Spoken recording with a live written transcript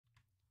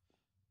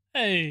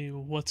Hey,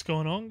 what's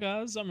going on,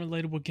 guys? I'm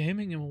Relatable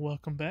Gaming, and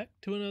welcome back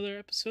to another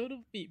episode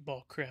of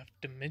MeatballCraft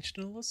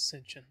Dimensional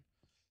Ascension.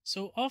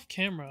 So, off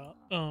camera,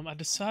 I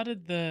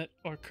decided that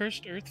our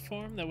cursed earth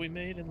farm that we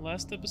made in the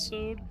last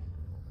episode,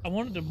 I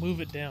wanted to move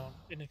it down,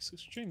 and it's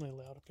extremely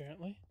loud,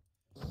 apparently.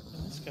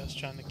 And this guy's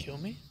trying to kill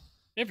me.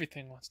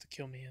 Everything wants to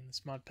kill me in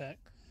this mod pack.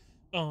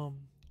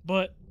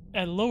 But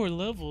at lower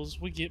levels,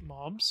 we get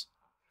mobs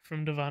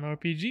from Divine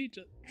RPG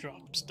to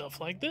drop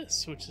stuff like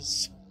this, which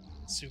is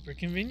super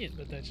convenient,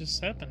 but that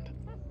just happened.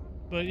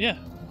 But yeah,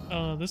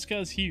 this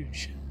guy's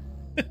huge.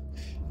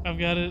 I've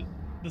got it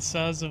the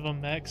size of a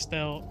maxed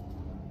out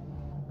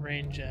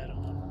range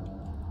add-on.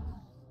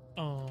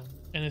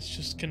 And it's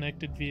just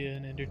connected via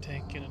an ender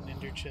tank and an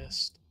ender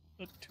chest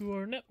up to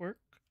our network.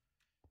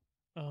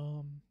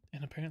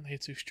 And apparently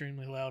it's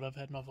extremely loud. I've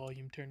had my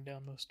volume turned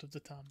down most of the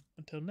time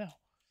until now.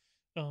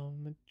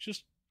 It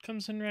just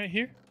comes in right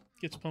here,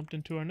 gets pumped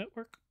into our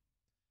network,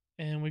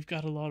 and we've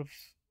got a lot of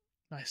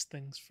nice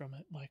things from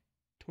it, like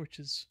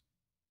torches.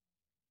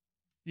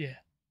 Yeah.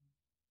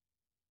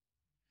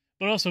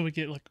 But also we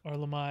get like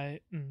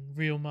Arlemite and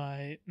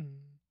Realmite and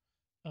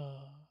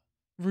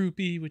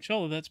Rupee, which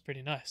all of that's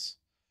pretty nice.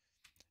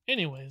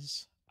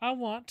 Anyways, I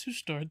want to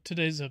start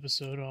today's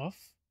episode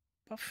off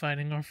by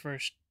fighting our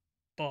first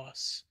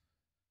boss.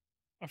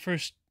 Our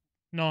first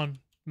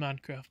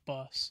non-Minecraft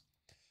boss.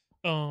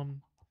 I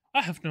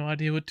have no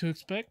idea what to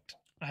expect.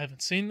 I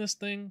haven't seen this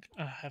thing.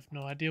 I have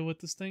no idea what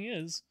this thing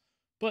is.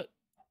 But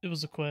it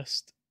was a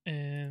quest,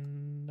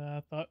 and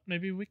I thought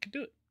maybe we could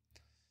do it.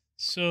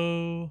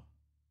 So,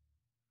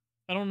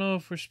 I don't know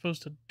if we're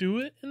supposed to do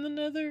it in the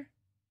Nether.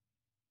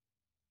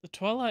 The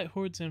Twilight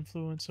Horde's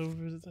influence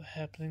over the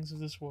happenings of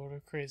this world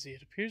are crazy.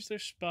 It appears their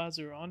spies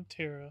are on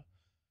Terra.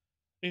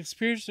 It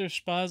appears their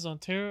spies on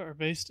Terra are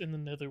based in the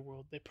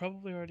Netherworld. They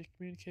probably already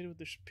communicated with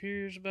their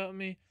superiors about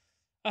me.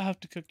 I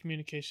have to cut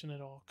communication at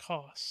all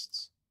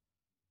costs.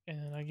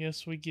 And I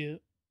guess we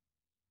get...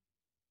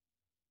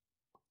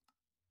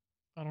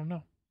 I don't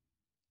know.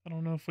 I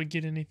don't know if we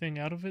get anything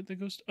out of it that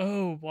goes...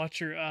 Oh, watch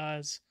your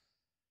eyes.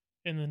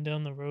 And then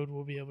down the road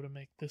we'll be able to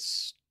make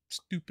this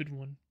stupid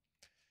one.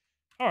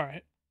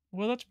 Alright.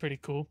 Well, that's pretty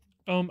cool.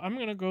 I'm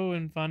going to go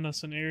and find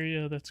us an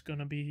area that's going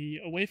to be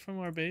away from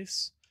our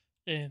base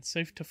and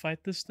safe to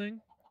fight this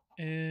thing.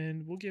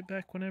 And we'll get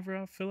back whenever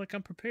I feel like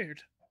I'm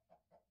prepared.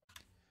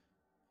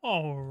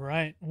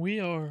 Alright. We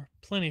are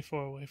plenty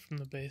far away from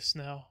the base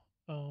now.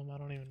 I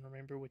don't even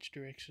remember which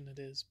direction it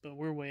is, but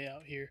we're way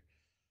out here.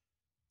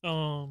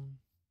 I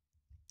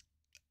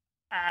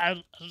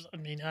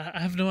mean, I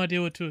have no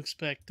idea what to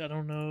expect. I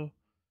don't know.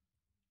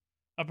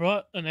 I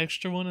brought an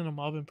extra one and a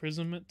mob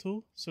imprisonment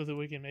tool so that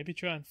we can maybe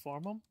try and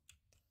farm them.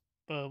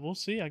 But we'll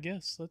see, I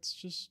guess. Let's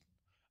just...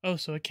 Oh,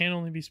 so it can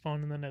only be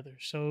spawned in the Nether.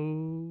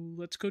 So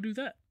let's go do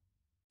that.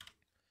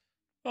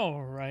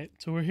 Alright,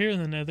 so we're here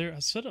in the Nether. I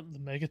set up the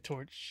mega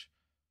torch.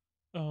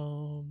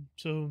 So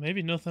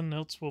maybe nothing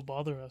else will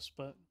bother us,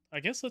 but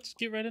I guess let's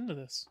get right into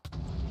this.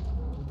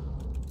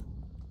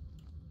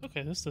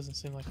 Okay, this doesn't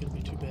seem like it'll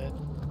be too bad.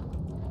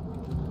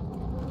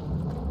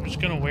 I'm just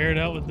gonna wear it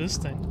out with this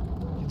thing.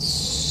 It's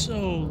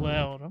so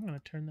loud. I'm gonna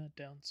turn that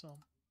down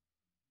some.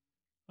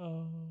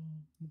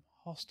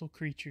 Hostile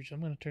creatures. I'm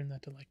gonna turn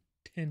that to like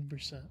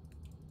 10%.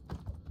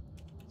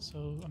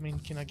 So, I mean,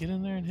 can I get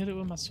in there and hit it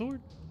with my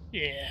sword?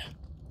 Yeah.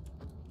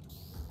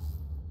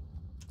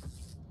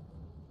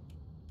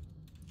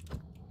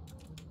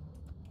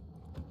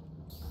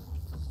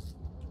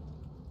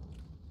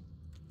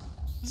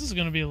 This is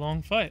gonna be a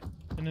long fight,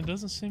 and it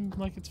doesn't seem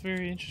like it's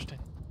very interesting.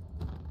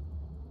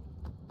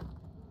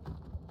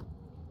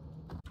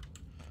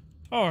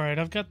 Alright,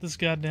 I've got this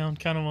guy down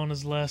kind of on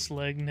his last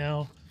leg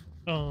now.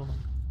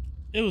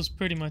 It was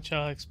pretty much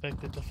how I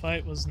expected. The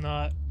fight was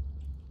not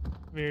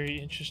very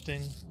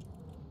interesting.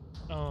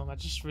 I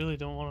just really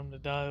don't want him to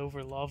die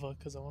over lava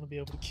because I want to be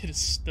able to get his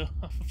stuff.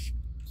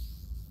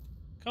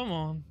 Come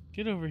on,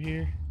 get over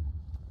here.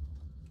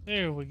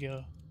 There we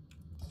go.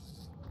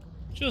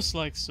 Just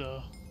like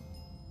so.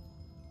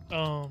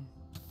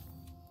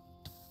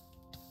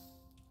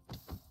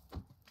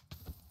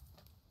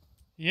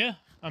 Yeah,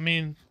 I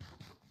mean,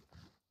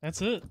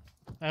 that's it.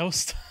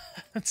 That's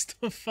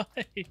the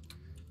fight.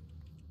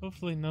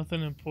 Hopefully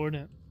nothing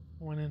important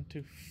went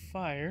into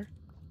fire.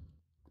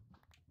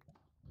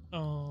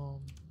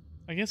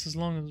 I guess as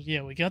long as,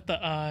 yeah, we got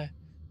the eye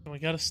and we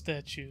got a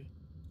statue.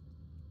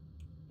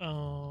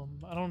 I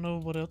don't know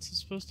what else is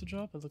supposed to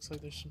drop. It looks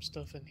like there's some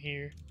stuff in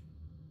here.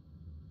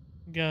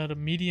 Got a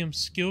medium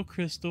skill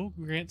crystal,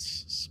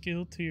 grants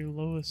skill to your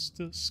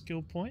lowest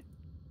skill point.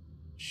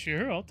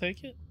 Sure, I'll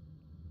take it.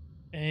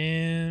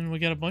 And we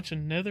got a bunch of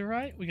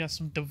netherite. We got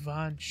some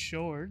divine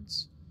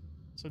shards.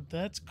 So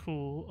that's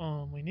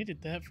cool. We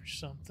needed that for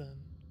something.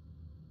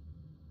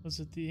 Was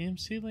it the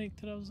EMC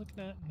link that I was looking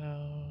at?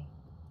 No.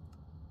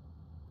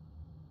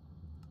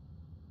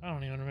 I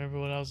don't even remember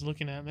what I was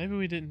looking at. Maybe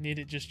we didn't need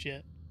it just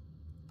yet.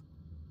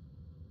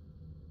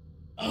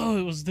 Oh,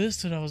 it was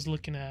this that I was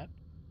looking at.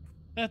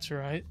 That's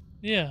right.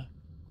 Yeah.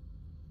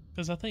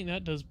 Because I think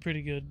that does a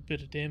pretty good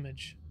bit of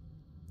damage.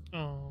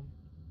 Um,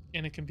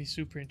 and it can be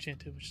super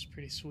enchanted, which is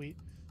pretty sweet.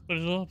 But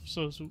it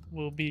also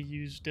will be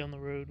used down the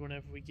road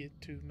whenever we get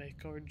to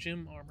make our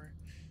gym armor.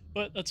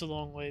 But that's a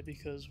long way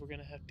because we're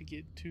gonna have to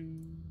get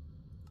to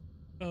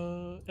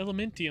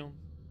Elementium,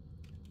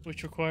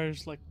 which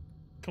requires like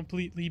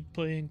completely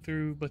playing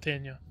through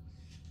Botania.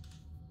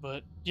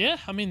 But yeah,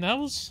 I mean that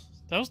was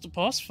the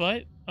boss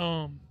fight.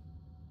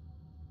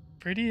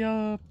 Pretty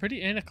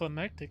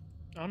anticlimactic,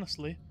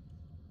 honestly.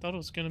 Thought it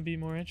was gonna be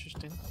more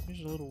interesting.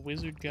 Here's a little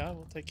wizard guy.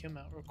 We'll take him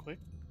out real quick.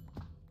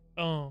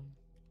 Um,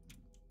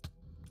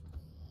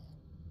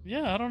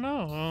 yeah, I don't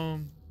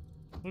know.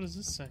 What is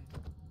this thing?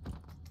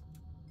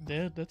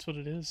 Dead. That's what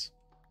it is.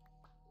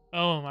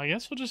 I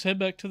guess we'll just head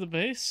back to the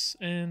base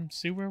and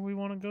see where we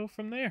want to go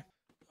from there.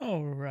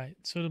 Alright,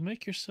 so to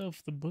make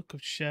yourself the Book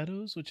of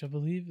Shadows, which I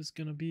believe is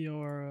going to be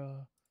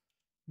our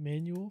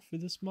manual for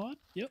this mod.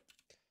 Yep.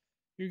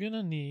 You're going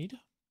to need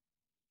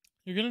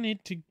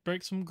to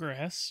break some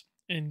grass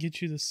and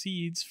get you the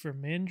seeds for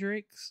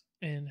mandrakes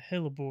and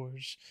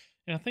hellebores.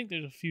 And I think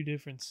there's a few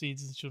different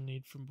seeds that you'll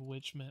need from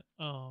Bewitchment.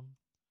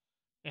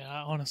 And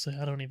honestly,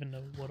 I don't even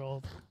know what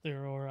all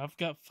there are. I've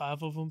got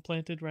 5 of them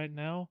planted right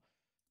now.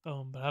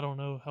 But I don't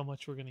know how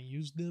much we're going to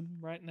use them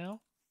right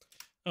now.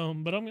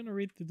 But I'm going to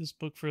read through this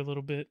book for a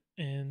little bit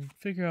and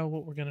figure out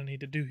what we're going to need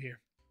to do here.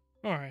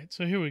 Alright,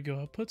 so here we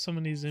go. I put some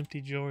of these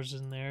empty jars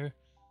in there.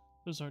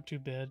 Those aren't too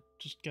bad.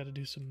 Just got to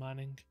do some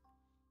mining.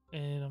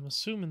 And I'm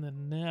assuming that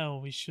now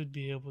we should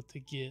be able to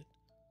get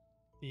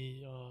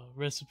the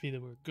recipe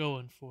that we're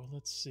going for.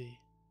 Let's see.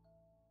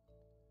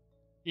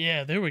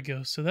 Yeah, there we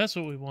go. So that's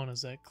what we want,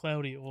 is that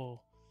cloudy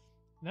oil.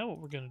 Now what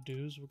we're going to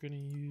do is we're going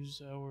to use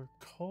our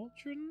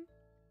cauldron?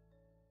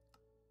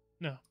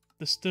 No,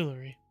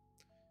 distillery.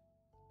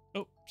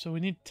 Oh, so we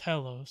need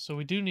tallow. So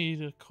we do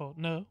need a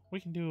no,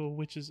 we can do a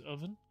witch's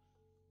oven.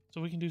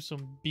 So we can do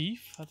some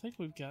beef. I think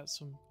we've got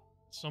some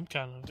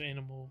kind of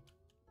animal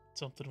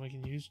something we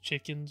can use.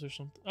 Chickens or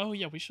something. Oh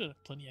yeah, we should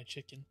have plenty of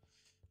chicken.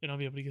 And I'll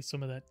be able to get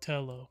some of that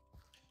tallow.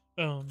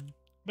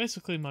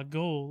 Basically my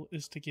goal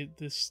is to get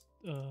this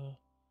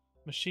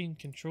machine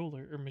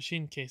controller or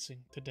machine casing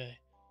today.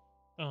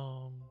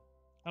 I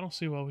don't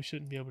see why we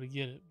shouldn't be able to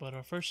get it, but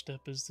our first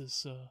step is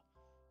this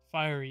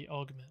fiery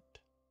augment.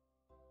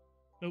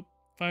 Nope,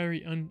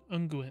 fiery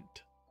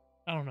unguent.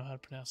 I don't know how to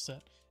pronounce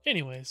that.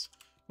 Anyways,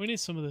 we need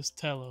some of this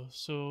tallow,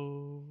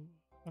 so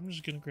I'm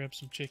just gonna grab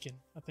some chicken.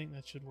 I think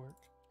that should work.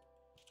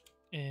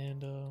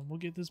 And we'll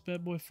get this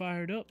bad boy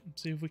fired up and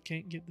see if we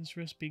can't get this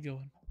recipe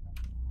going.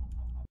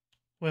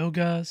 Well,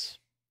 guys,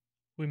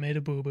 we made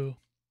a boo-boo.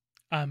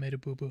 I made a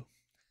boo-boo.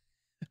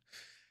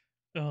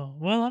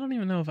 Well, I don't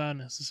even know if I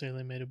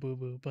necessarily made a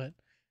boo-boo, but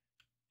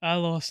I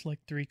lost like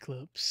 3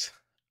 clips.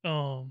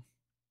 And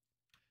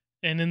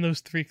in those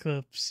 3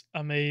 clips,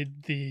 I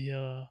made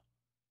the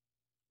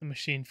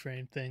machine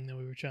frame thing that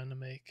we were trying to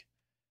make.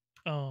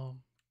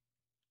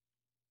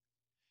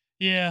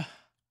 Yeah,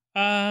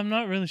 I'm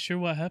not really sure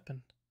what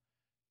happened.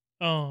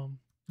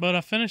 But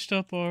I finished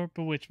up our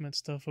bewitchment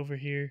stuff over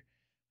here.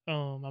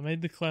 I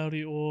made the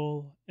cloudy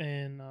oil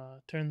and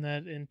turned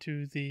that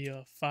into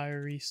the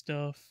fiery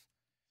stuff.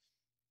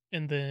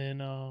 And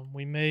then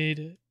we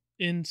made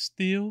in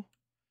steel,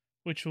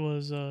 which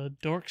was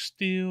dark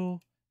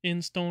steel,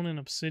 in stone, and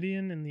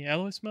obsidian in the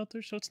alloy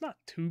smelter. So it's not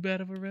too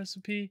bad of a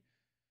recipe.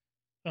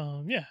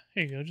 Yeah,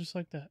 here you go, just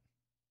like that.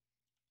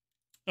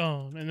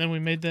 And then we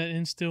made that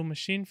in steel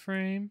machine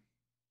frame.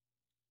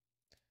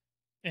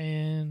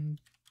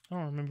 And I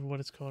don't remember what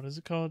it's called. Is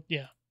it called?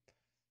 Yeah.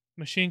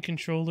 Machine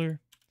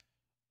controller.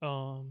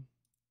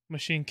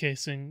 Machine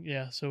casing.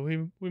 Yeah, so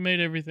we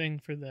made everything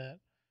for that.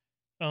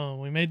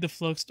 We made the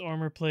fluxed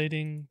armor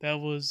plating. That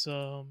was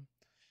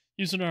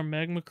using our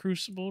magma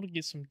crucible to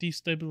get some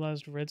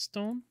destabilized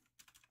redstone.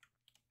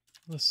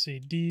 Let's see,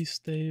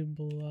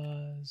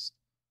 destabilized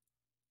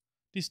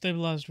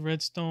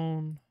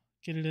redstone.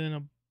 Get it in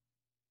a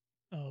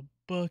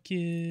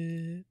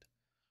bucket,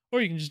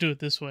 or you can just do it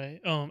this way.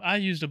 I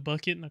used a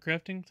bucket and a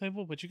crafting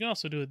table, but you can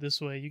also do it this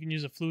way. You can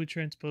use a fluid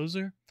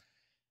transposer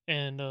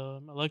and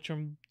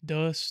electrum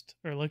dust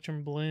or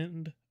electrum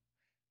blend.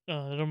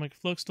 That'll make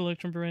fluxed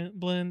electrum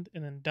blend,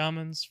 and then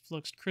diamonds,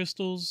 fluxed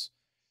crystals.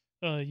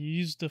 You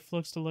use the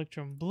fluxed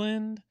electrum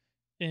blend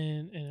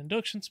and an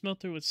induction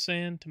smelter with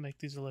sand to make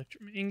these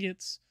electrum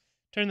ingots.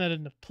 Turn that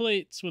into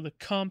plates with a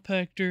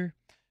compactor,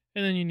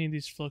 and then you need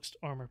these fluxed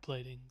armor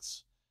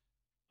platings.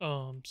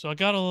 So I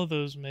got all of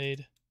those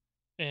made,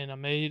 and I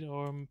made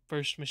our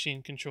first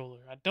machine controller.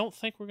 I don't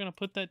think we're gonna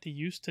put that to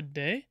use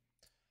today.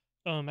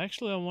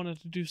 Actually, I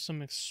wanted to do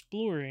some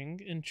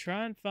exploring and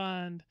try and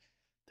find.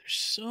 There's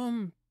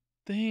some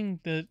thing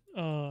that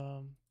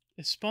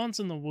it spawns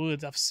in the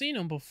woods. I've seen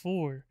them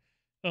before,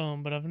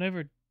 but I've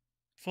never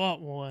fought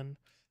one.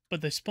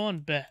 But they spawn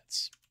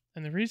bats,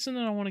 and the reason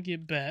that I want to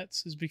get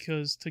bats is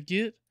because to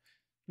get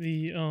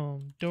the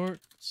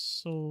dark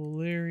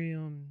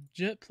soularium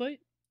JetPlate,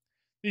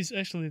 these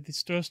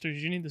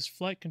thrusters, you need this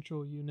flight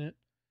control unit,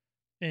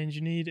 and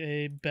you need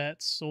a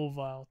bat soul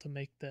vial to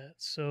make that.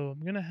 So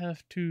I'm gonna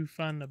have to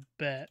find a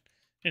bat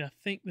and I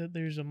think that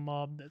there's a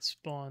mob that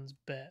spawns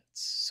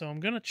bats. So I'm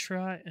gonna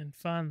try and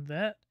find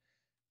that,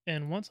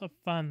 and once I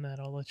find that,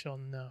 I'll let y'all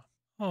know.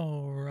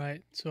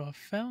 Alright, so I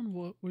found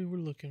what we were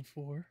looking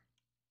for.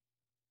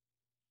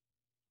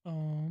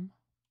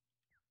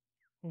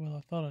 Well,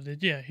 I thought I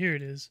did. Yeah, here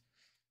it is.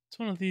 It's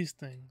one of these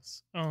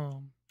things.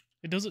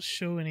 It doesn't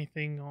show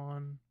anything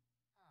on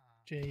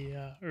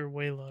or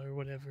Wayla or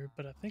whatever,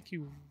 but I think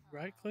you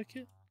right click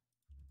it.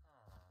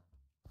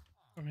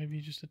 Or maybe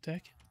you just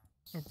attack it.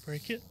 Or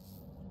break it.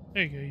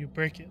 There you go, you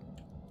break it.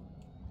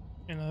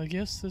 And I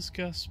guess this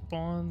guy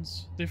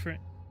spawns different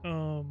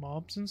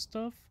mobs and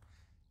stuff.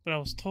 But I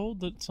was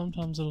told that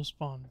sometimes it'll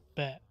spawn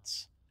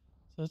bats.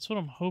 So that's what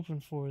I'm hoping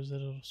for, is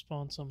that it'll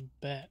spawn some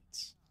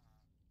bats.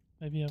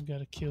 Maybe I've got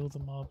to kill the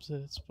mobs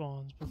that it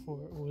spawns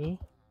before it will.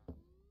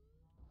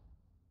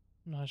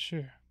 I'm not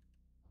sure.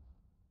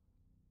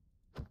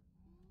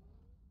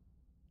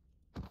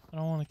 I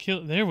don't want to kill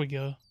it. There we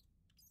go.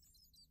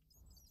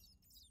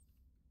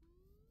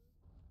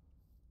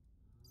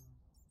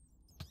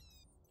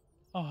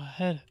 Oh, I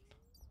had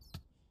it.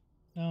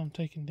 Now I'm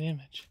taking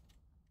damage.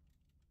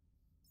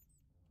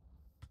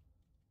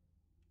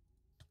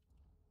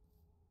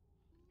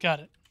 Got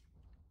it.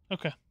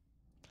 Okay.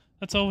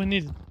 That's all we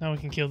needed. Now we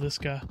can kill this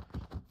guy.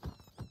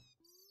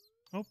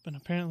 Oh, and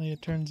apparently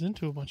it turns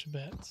into a bunch of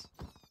bats.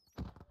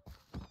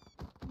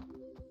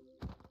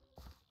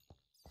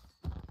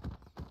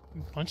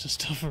 A bunch of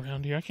stuff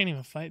around here. I can't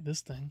even fight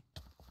this thing.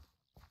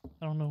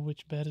 I don't know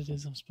which bat it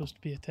is I'm supposed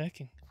to be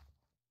attacking.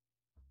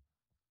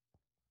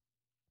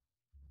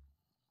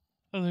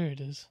 Oh, there it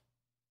is.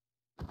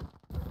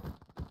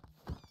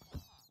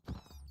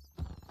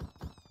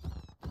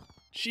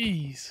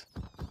 Jeez.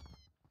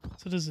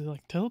 So does it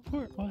like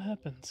teleport? What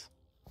happens?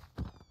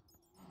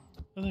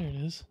 Oh, there it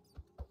is.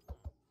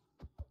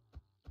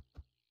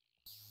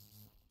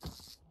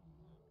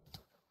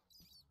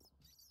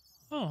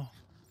 Oh.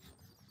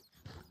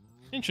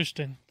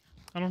 Interesting.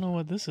 I don't know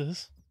what this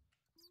is.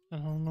 I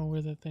don't know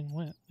where that thing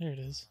went. There it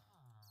is.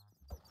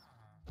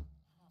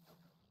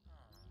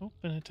 Oh,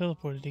 and it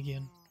teleported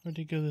again. Where'd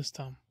it go this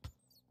time?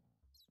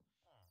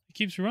 It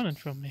keeps running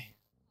from me.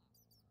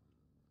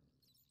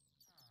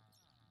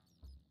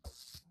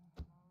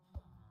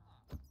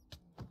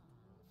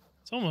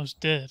 It's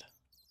almost dead.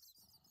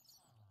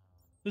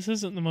 This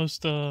isn't the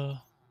most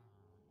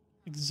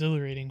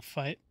exhilarating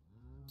fight.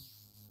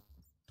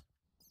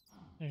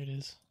 There it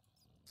is.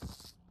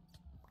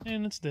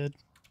 And it's dead.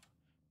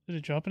 Did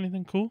it drop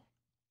anything cool?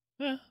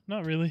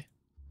 Not really.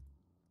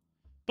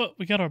 But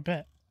we got our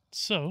bat.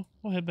 So,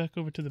 we'll head back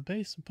over to the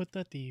base and put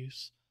that to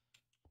use.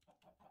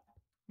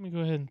 Let me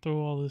go ahead and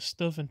throw all this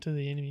stuff into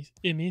the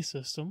ME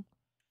system.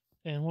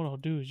 And what I'll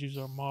do is use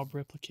our mob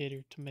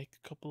replicator to make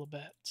a couple of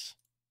bats.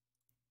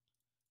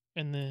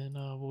 And then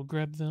we'll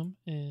grab them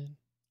and...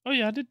 Oh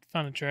yeah, I did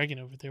find a dragon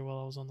over there while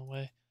I was on the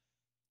way.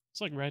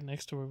 It's like right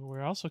next to where we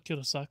were. I also killed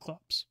a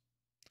cyclops.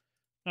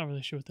 Not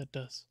really sure what that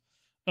does.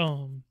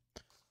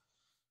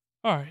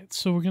 Alright,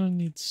 so we're gonna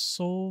need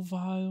soul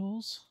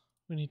vials.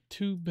 We need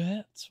 2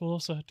 bats. We'll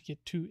also have to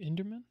get 2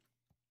 endermen.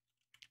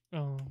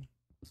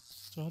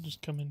 So I'll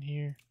just come in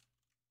here.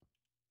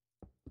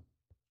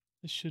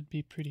 This should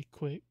be pretty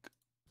quick.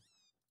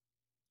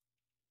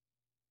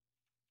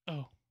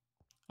 Oh,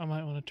 I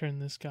might want to turn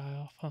this guy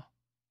off, huh?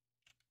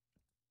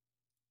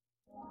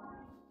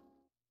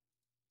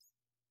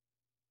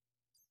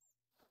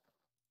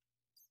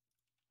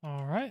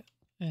 Alright,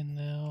 and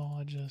now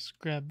I just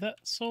grab that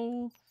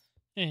soul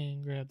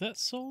and grab that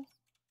soul.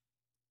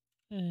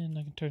 And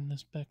I can turn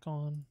this back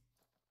on.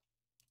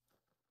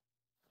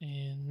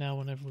 And now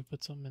whenever we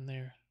put something in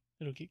there,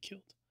 it'll get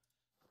killed.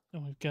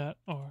 And we've got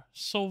our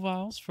soul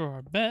vials for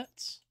our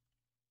bats.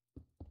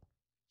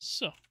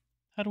 So,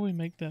 how do we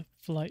make that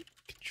flight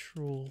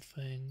control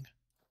thing?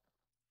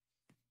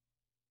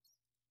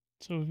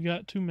 So we've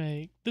got to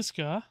make this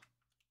guy,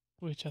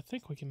 which I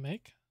think we can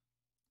make.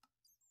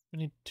 We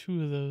need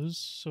 2 of those,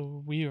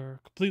 so we are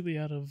completely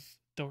out of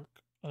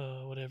dark,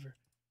 whatever.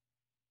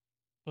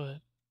 But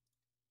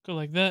go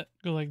like that,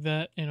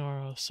 in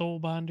our soul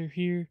binder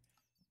here.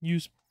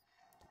 Use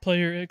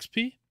player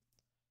XP.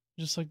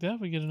 Just like that,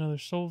 we get another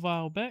soul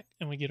vial back,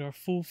 and we get our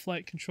full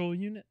flight control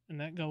unit,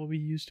 and that guy will be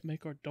used to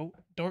make our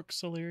dark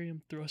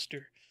soularium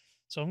thruster.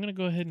 So I'm going to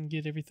go ahead and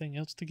get everything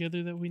else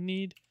together that we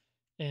need,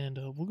 and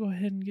we'll go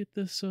ahead and get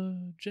this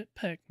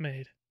jetpack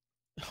made.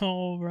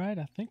 Alright,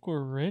 I think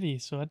we're ready.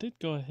 So I did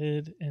go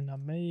ahead and I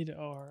made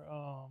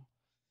our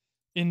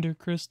ender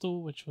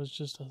crystal, which was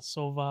just a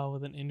soul vial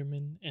with an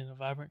enderman and a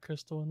vibrant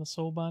crystal in the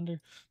soul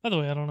binder. By the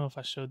way, I don't know if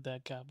I showed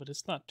that guy, but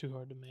it's not too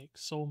hard to make.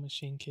 Soul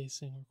machine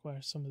casing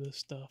requires some of this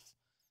stuff.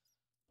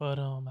 But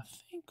I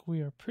think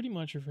we are pretty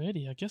much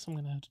ready. I guess I'm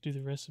gonna have to do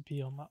the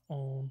recipe on my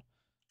own.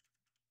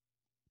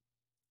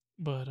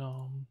 But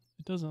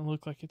it doesn't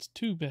look like it's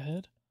too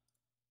bad.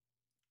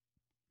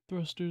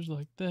 Thrusters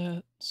like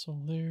that,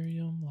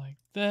 soularium like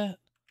that.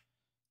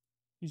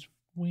 These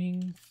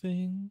wing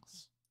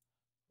things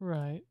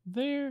right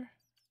there,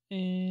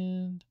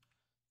 and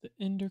the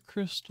ender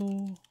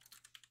crystal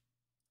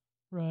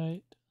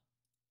right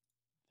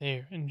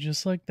There, and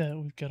just like that,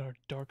 we've got our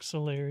Dark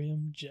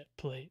Soularium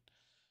JetPlate.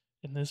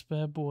 And this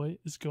bad boy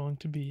is going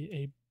to be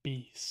a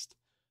beast.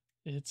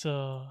 It's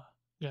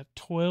got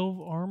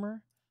 12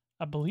 armor.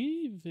 I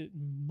believe it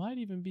might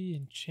even be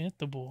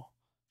enchantable.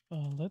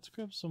 Let's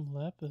grab some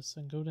lapis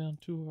and go down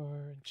to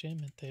our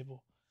enchantment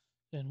table,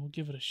 and we'll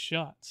give it a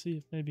shot. See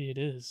if maybe it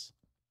is.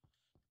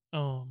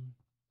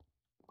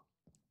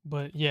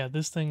 But yeah,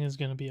 this thing is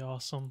gonna be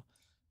awesome.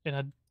 And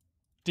I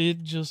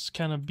did just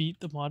kind of beat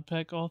the mod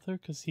pack author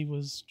because he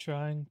was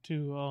trying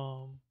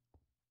to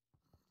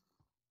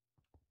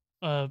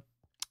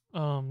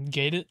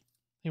gate it.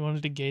 He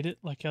wanted to gate it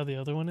like how the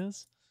other one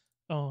is.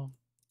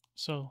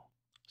 So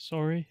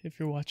sorry if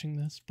you're watching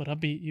this, but I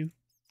beat you.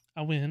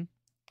 I win.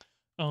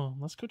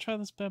 Let's go try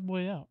this bad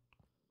boy out.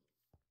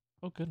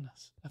 Oh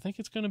goodness. I think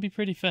it's gonna be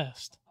pretty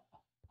fast.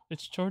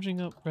 It's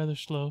charging up rather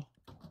slow.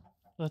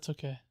 That's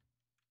okay.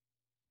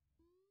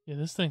 Yeah,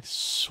 this thing's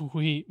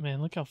sweet,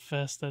 man. Look how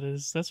fast that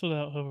is. That's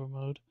without hover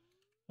mode.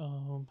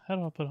 How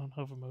do I put on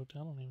hover mode? I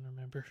don't even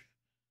remember.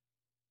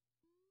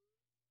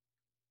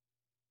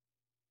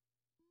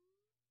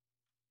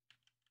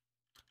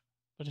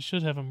 But it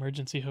should have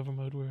emergency hover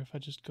mode where if I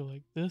just go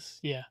like this,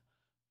 yeah,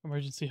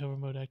 emergency hover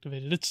mode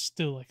activated. It's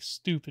still like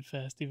stupid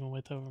fast even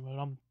with hover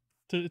mode.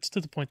 It's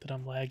to the point that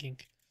I'm lagging.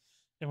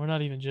 And we're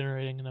not even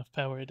generating enough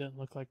power, it doesn't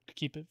look like, to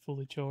keep it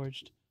fully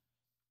charged.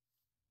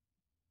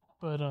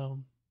 But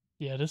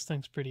yeah, this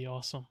thing's pretty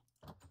awesome.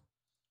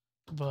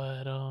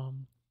 But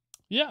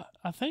yeah,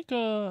 I think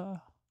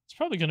it's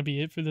probably gonna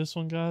be it for this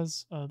one,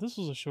 guys. This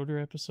was a shorter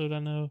episode, I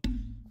know.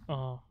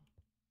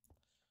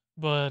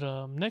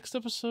 But next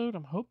episode,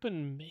 I'm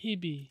hoping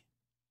maybe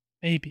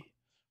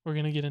we're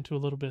gonna get into a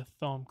little bit of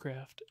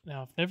Thaumcraft.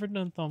 Now, I've never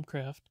done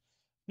Thaumcraft.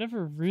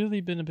 Never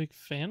really been a big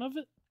fan of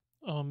it.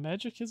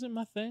 Magic isn't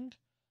my thing,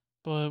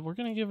 but we're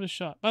gonna give it a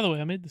shot. By the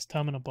way, I made this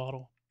time in a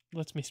bottle. It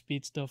lets me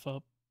speed stuff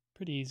up.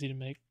 Pretty easy to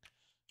make.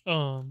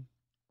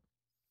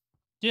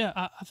 Yeah,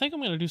 I think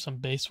I'm gonna do some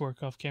base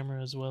work off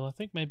camera as well. I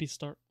think maybe it's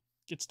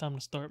time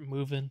to start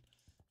moving,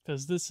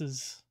 because this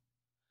is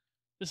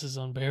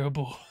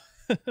unbearable.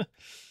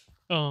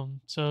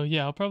 So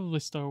yeah, I'll probably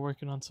start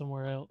working on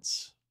somewhere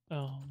else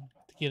to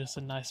get us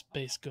a nice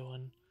base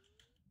going.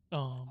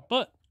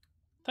 But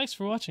thanks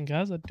for watching,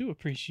 guys. I do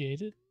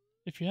appreciate it.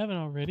 If you haven't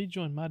already,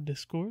 join my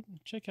Discord.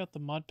 Check out the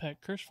ModPack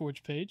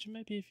CurseForge page.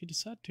 Maybe if you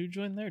decide to,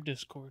 join their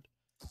Discord.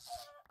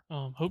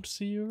 Hope to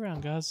see you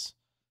around, guys.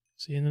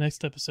 See you in the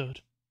next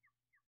episode.